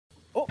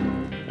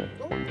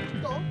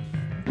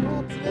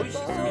美味し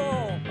そう。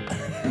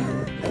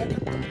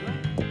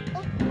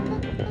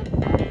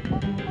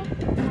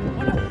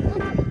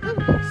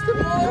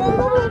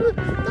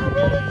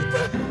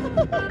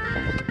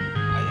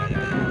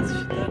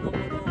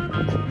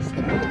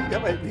や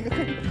ばい、苦か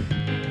り。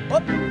あ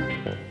っ、お、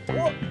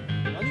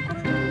何こ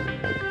れ。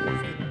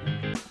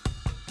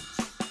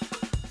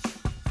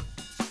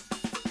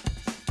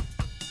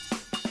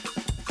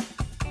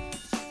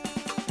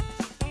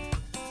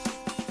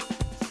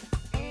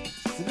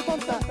すぐポン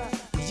タ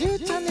移住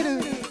チャンネル。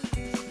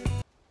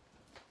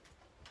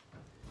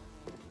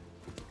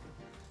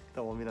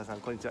どうも皆さん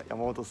こんにちは、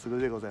山本すぐ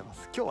でございま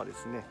す。今日はで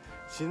すね、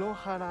篠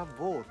原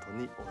ボート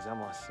にお邪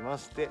魔しま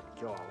して、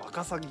今日はワ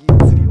カサギ釣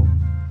りを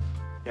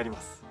やり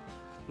ます。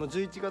の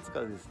11月か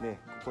らですね、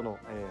ここの、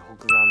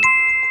北岸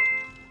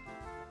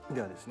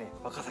ではですね、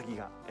ワカサギ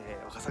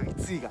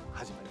釣りが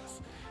始まりま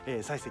す。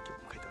最盛期を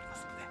迎えておりま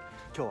すので、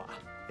今日は、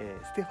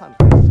ステファン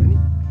と一緒に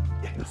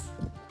やります。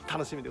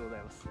楽しみでござ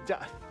います。じゃ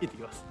あ行って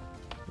きます。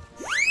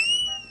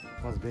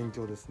まず勉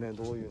強ですね。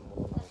どういうも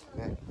のな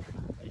のかね。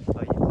いっ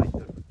ぱい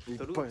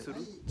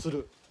釣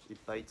る。いっ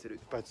ぱい釣る。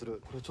これ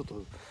ちょっ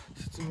と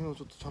説明を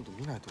ちょっとちゃんと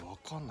見ないとわ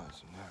かんないで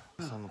すよね。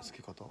餌の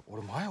付け方。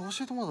俺前教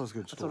えてもらったんですけ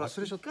ど、ちょっと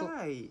忘れちゃっ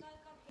た。誘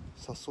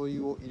い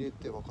を入れ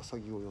てワカサ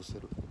ギを寄せ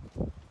る。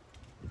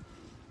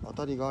当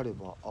たりがあれ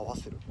ば合わ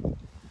せる。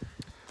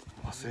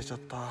忘れちゃっ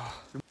た。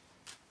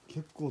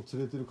結構釣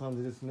れてる感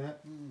じですね。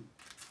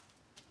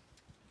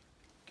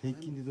平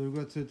均でどれぐ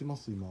らい釣れてま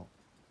す今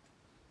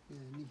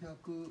？200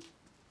と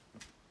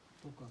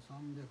か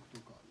300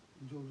とか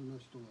上手な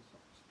人がさ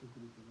してく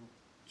るけど。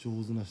上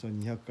手な人は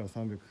200から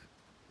300。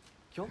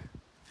今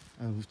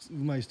日？う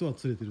まい人は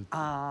釣れてる。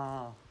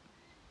あ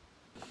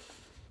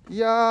あ。い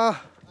やー。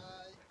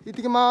行っ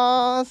てき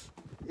ます。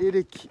エ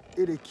レキ。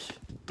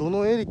ど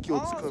のエレキを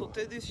使う？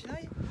手でしな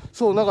い？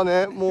そう、なんか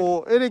ね、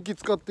もうエレキ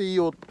使っていい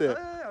よって。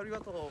ありが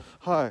と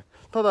う。はい。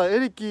ただエ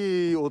レ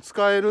キを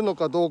使えるの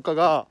かどうか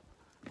が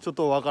ちょっ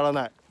とわから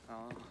ない。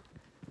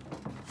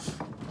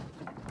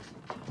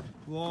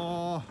う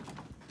わー。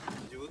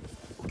よ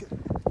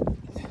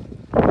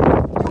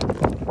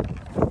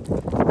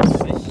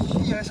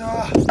いしょ。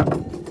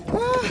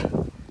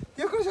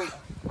よくしょ。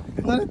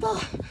慣れた。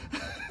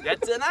やっ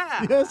ちゃ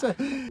な。いらっしゃい。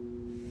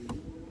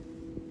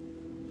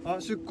あ、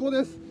出港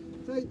です。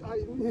はい、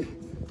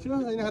島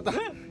田さんいなかった。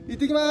行っ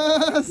てき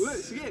ま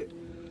す。すげえ。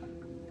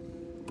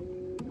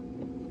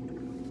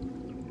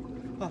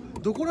あ、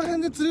どこら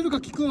辺で釣れるか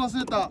聞くの忘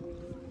れた。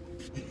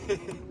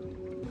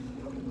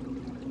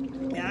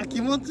いや、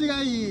気持ち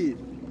がいい。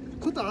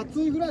ちょっと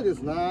暑いぐらいで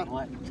すな。ちょ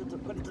っと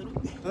これ釣る。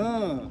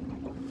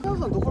皆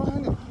さんどこら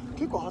辺で、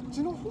結構あっ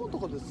ちの方と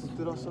かで釣っ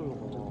てらっしゃるのか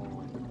な。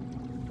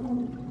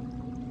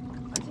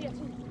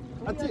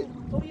あっち。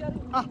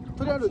あ、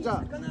鳥ある。じゃ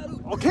あ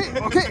オッケ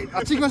ー。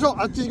あっち行きましょう。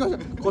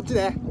こっち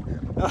ね。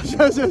よし。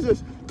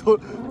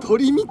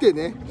鳥見て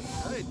ね。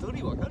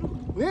鳥わかる？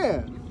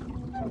ねえ。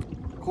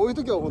こういう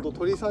時は本当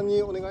鳥さん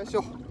にお願いし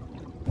よう。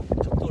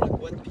ちょっと俺こ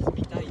うやって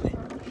見たいね。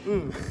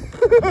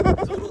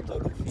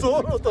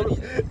ゾロ取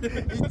る。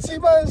一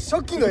番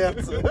初期のやつ。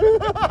よ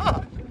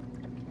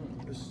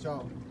し、じゃ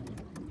あ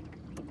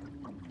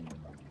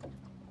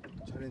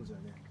チャレンジだ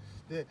ね。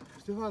で、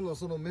ステファンの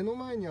その目の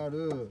前にあ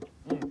る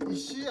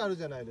石ある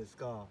じゃないです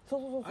か。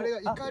あれ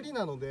が怒り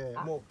なので、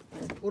もう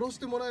下ろし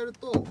てもらえる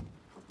と。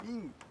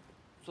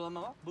その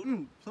まま？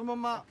そのま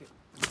ま。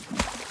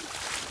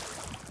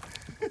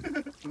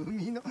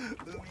海の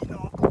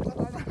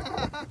男だな。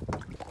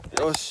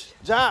よし、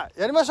じゃあ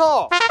やりまし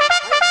ょう。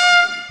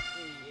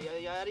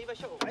やりま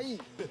しょう。はい。よ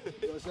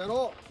し、や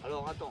ろう。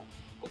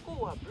こ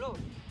こはブロック。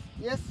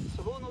イエス。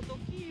ソロの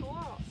時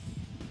は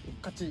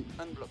勝ち。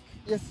アンブロッ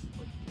ク。イエス。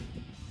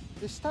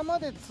で、下ま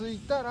で着い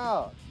た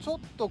らちょっ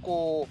と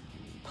こう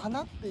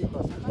棚っていう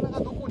か魚が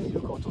どこにいる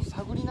かをちょっと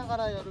探りなが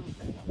らやるみ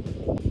たいな。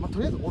まあと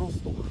りあえず下ろ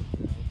すと。オ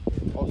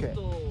ッケー。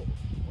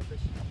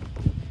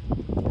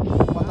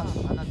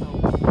私あなたを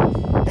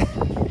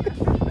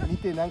見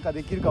てなんか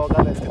できるかわ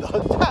かんないですけど、じ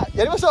ゃあ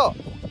やりましょ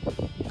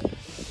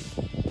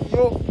う。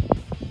よっ。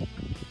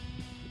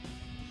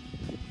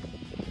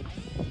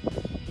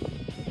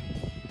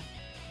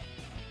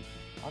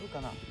あるか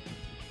な。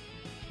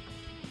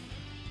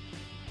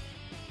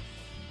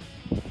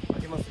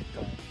開けます一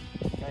回。は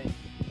い。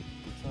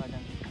そんな感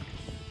じ。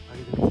開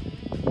けてください。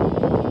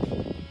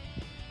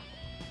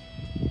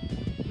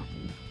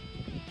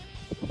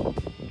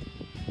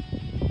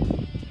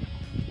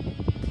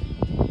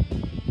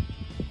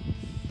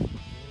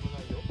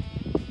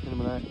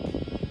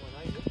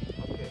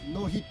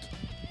ノーヒット。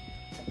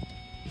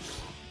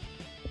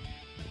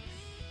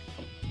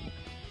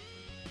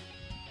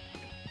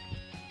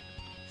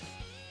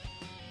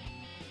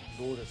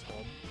どうですか？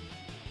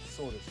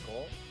そうですか？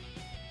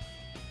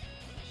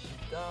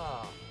下なん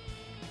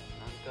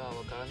か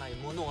わからない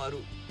ものある。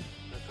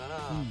だから、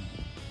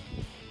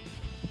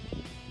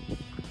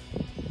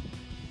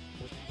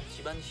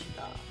一番下。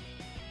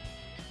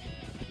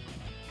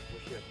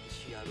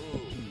しやる。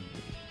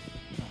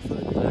そ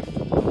れで。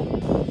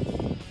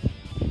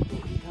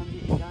い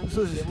い感じ。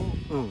そうです。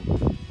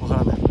わか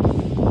らない。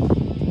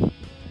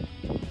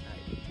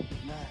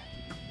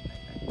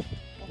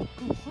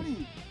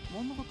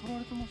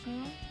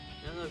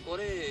こ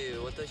れ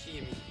私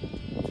ちょ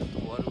っ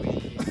と悪い。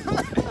キ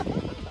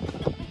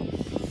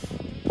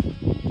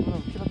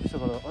ラッとした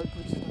からあれこ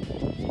いつ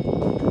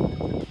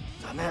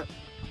ダメ。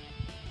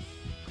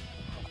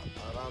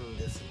当たらん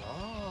ですな。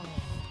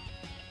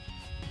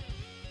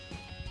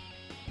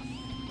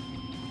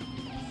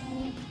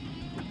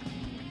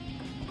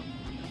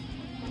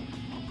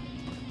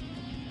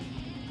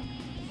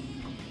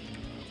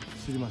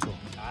釣りましょう。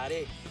あれ。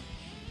はい、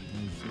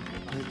釣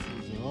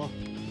るぞ。は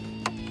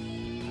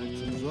い、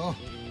釣るぞ。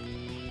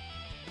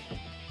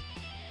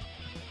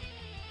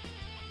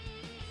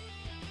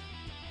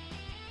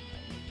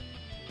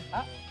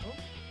あ、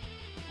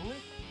上、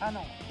あの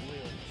上を。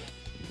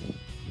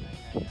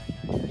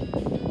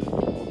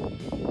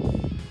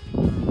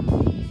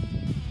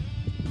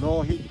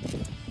ノーヒット。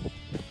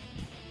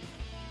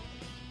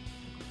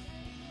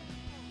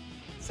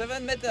7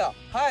メーター、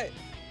はい。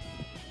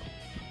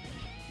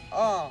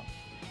あ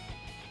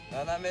あ、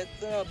7メー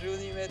ター、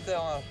12メーター。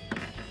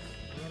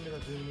なんでが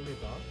12メー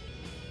ター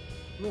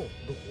の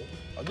どこ？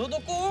あ、ど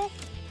こ？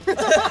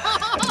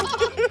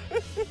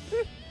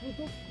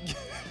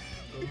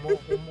ほん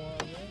ま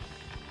ね。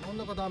真ん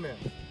中ダメ。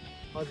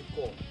端っ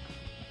こ。はい、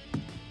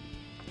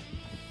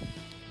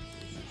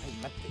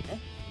待ってね。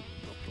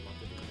ちょっと待っ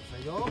ててくだ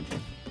さいよ。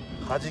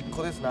端っ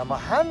こですな。まあ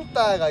ハン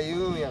ターが言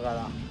うんやか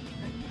ら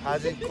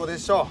端っこで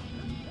しょ。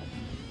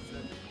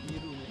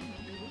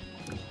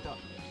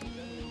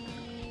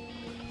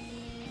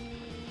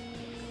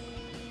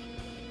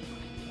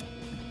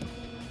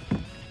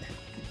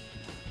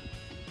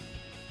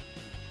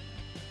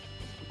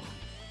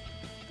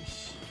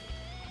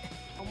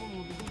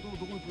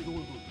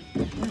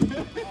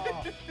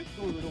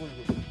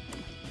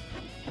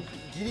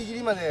ギリギ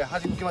リまで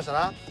端っこ来ました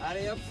な。あ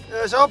れよ。よ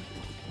いしょ。よ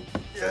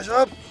いし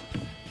ょ。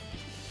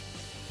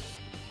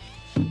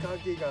仕掛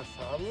けが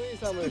寒い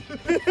寒い。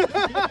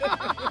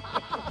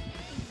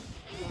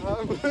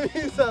寒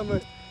い寒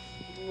い。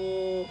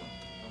もう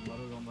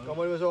頑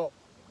張りましょ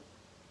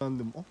う。なん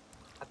でも。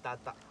あったあっ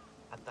た。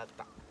あったあっ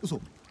た。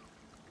嘘。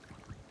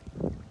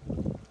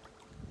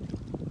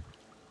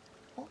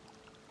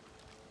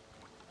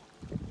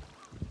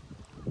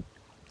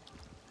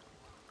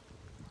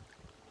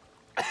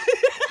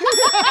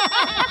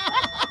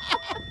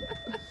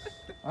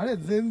あれ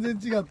全然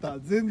違った。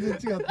全然違っ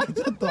た。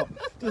ちょっ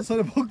とそ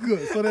れ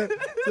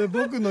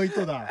僕の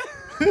糸だ。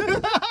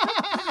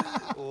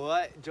お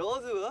い、上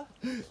手？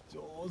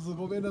上手。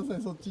ごめんなさ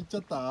い。そっち行っちゃ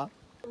った。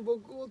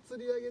僕を釣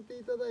り上げて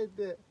いただい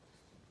て、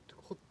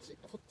こっち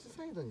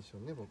サイドにしよ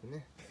うね、僕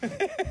ね。どう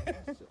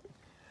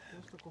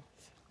しとこ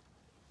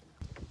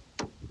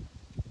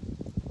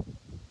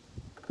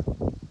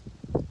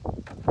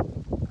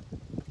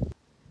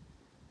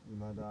う。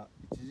まだ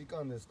1時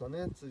間ですか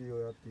ね、釣りを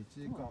やって1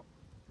時間。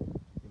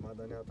未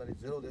だに当たり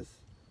ゼロで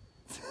す。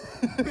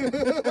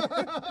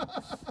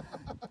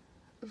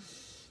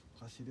お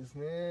かしいです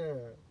ね。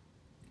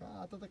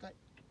あー、暖かい。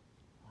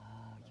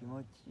ああ、気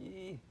持ちい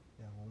い。い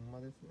や、ほんま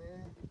です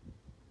ね。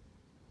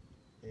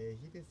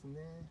日です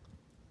ね。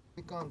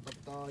みかん食べ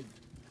たい。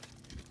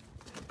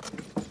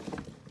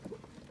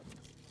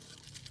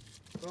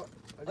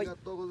ありが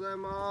とうござい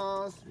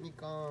ます。み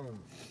か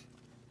ん。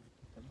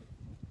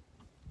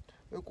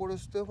これ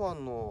ステファ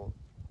ンの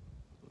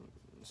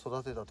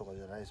育てたとか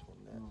じゃないですも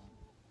んね。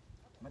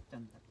まっちゃ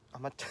んだ。あ、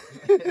まっちゃん。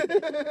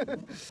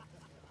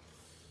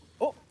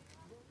お、来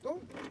た？来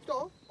た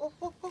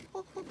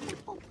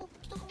かも、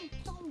来た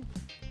かも。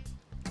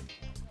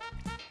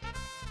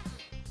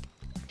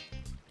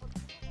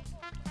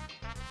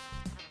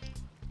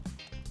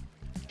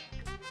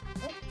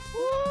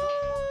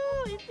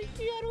おー、一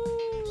匹やる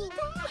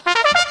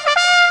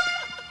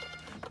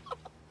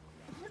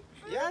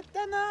ー。やっ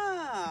たな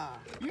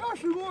ー。いや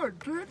すごい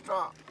釣れ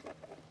た。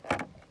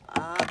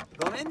あ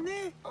ー、ごめん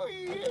ね。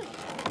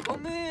ご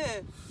めん。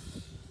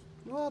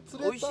うわ、釣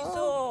れた。美味し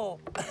そ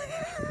う。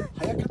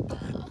早かった。あ、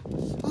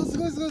す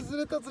ごい釣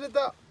れた。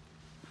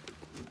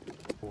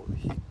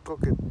引っ掛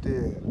けて、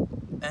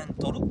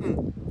取る？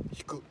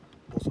引く。も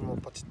うそのま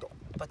まパチッと。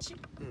パチッ。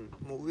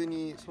もう上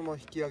にそのまま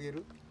引き上げ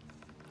る。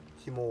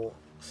紐を。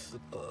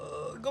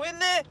ごめん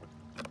ね。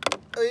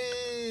取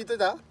れ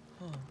た？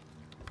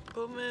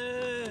ごめ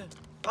ん。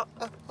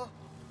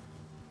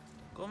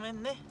ごめ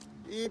んね。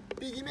一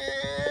匹目。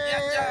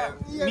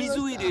水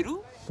入れ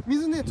る？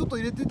水ね、ちょっと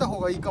入れてた方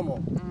がいいかも。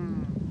こ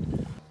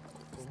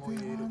こも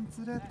入れる。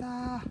釣れた。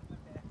や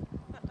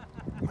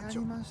り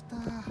ました。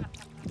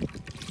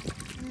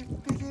一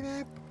匹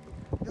目。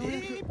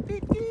一匹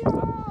よ。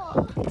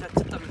じゃあち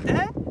ょっと見て。わ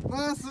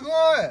あ、すごい。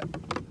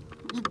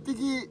一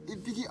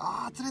匹。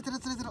ああ、釣れてる。お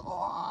お。来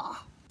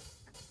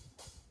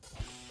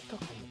たか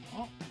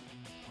も。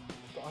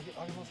ちょっとあ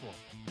げますわ。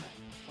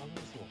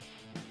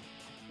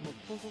もう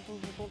トンと来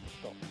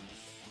た。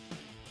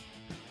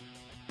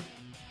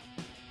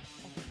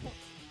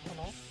か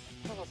な？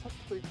なんかさっき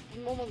と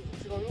今までと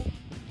違うよ。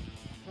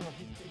なんか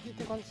引い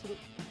てる感じする。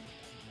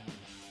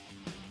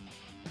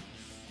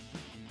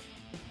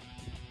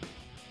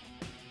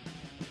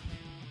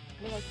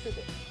目が来てて。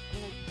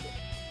目が来て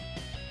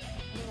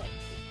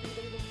た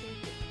けど釣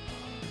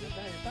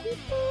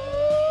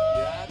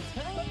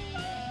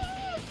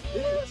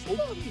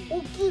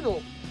大きい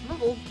の、なん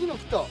か大きいの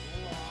来た。や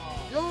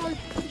ばい。ち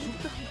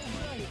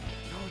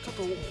ょっ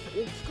と大き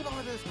くな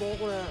いですか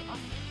これ。や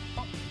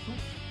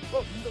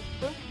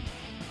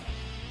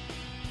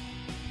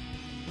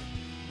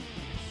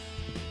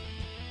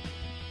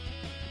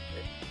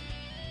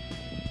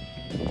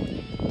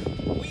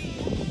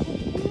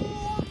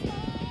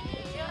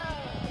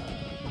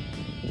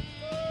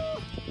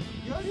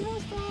りま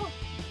した。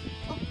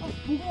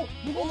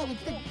僕もなんか来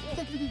た。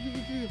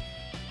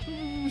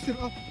してる。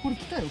あ、これ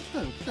来たよ。ステ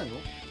ッ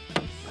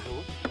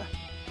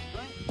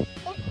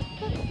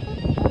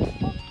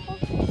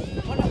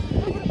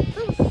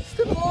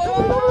プ。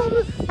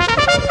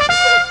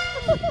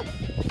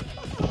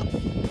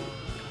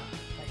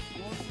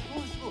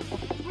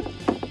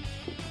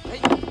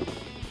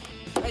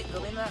はい、ご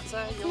めんな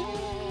さいよ。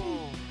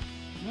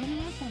やり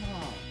ましたな。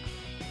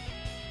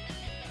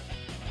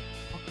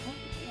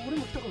俺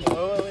も来たかも。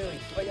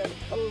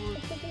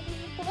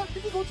一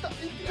匹落ち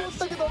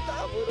たけど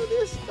ダブル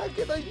でした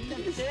けど、一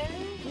匹です。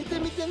見て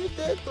取れ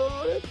た。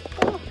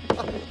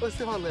あ、これス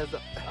テファンのやつだ。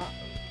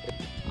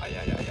あ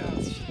や下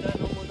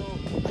のもの。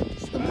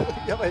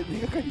やばい、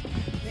根がかりです。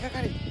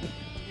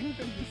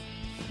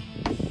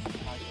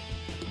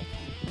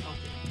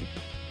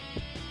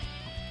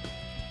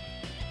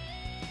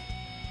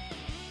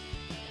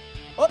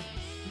あ、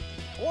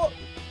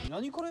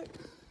何これ？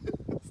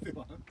ステフ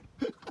ァン。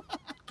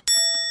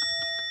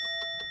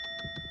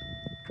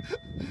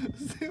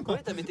こ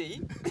れ食べていい？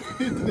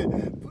ブル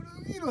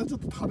ーギルはちょっ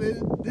と食べれん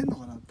の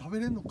かな。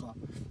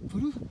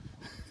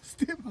ス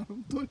テファ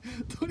ント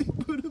リ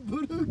プルブ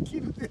ルー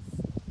ギルです。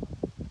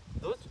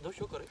どうし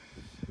ようこれ。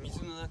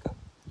水の中？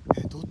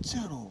どっち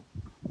やろ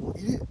う。もう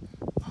で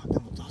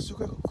も雑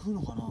食やから食う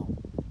のかな。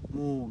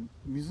もう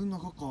水の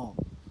中か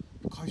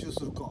回収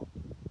するか。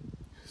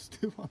ス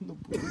テファンの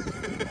ブル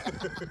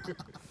ー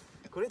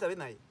これ食べ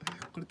ない？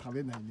これ食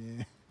べない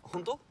ね。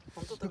本当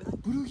食べない？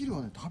ブルーギル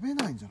はね食べ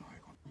ないんじゃないか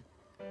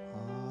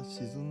な。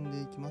沈ん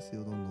でいきます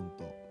よ、どんどん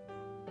と。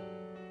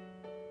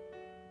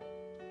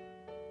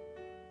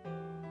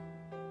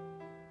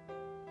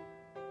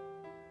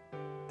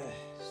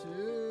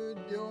終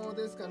了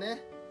ですか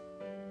ね。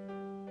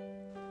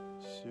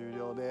終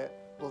了で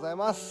ござい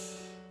ま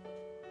す。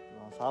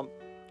今さん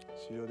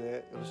終了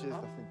でよろしいです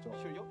か、船長。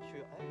終了。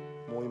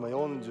もう今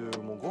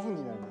45分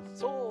になります。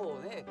そ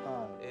うね。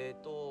はい。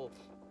1時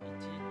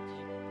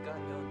間40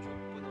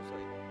分の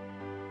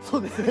そ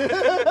うですね。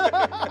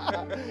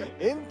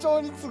延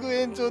長に次ぐ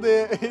延長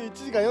で1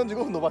時間45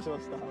分伸ばしま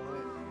した。い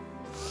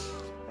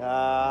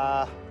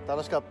やー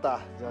楽しかっ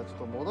た。じゃあちょっ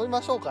と戻り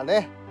ましょうか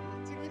ね。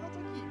次の時も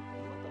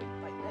っといっ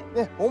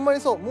ぱいね、ほんま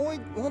にそう。もう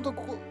本当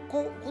今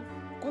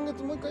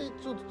月もう一回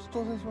ちょっと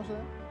挑戦しましょう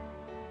ね。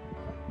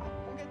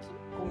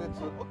今月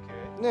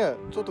ね、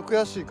ちょっと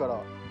悔しいからちょ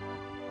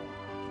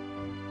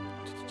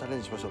っとチャレン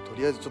ジしましょう。と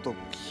りあえずちょっと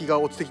日が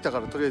落ちてきたか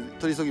らとりあえず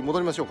取り急ぎ戻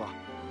りましょうか。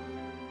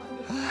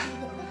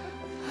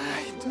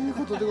という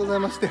ことでござい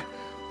まして、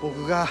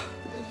僕が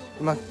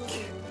今こ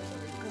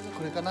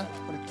れかな、こ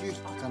れ9匹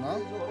かな。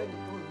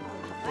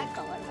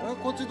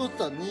こっちどっち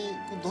だ、どっ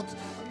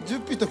ち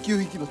10匹と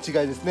9匹の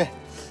違いですね。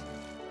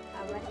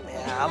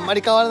あんまり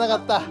変わらなか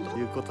ったと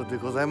いうことで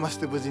ございまし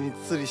て、無事に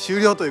釣り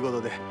終了というこ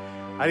とで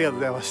ありがとう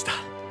ございました。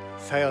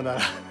さような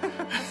ら。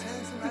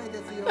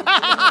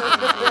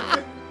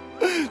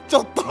ち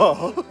ょっ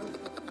と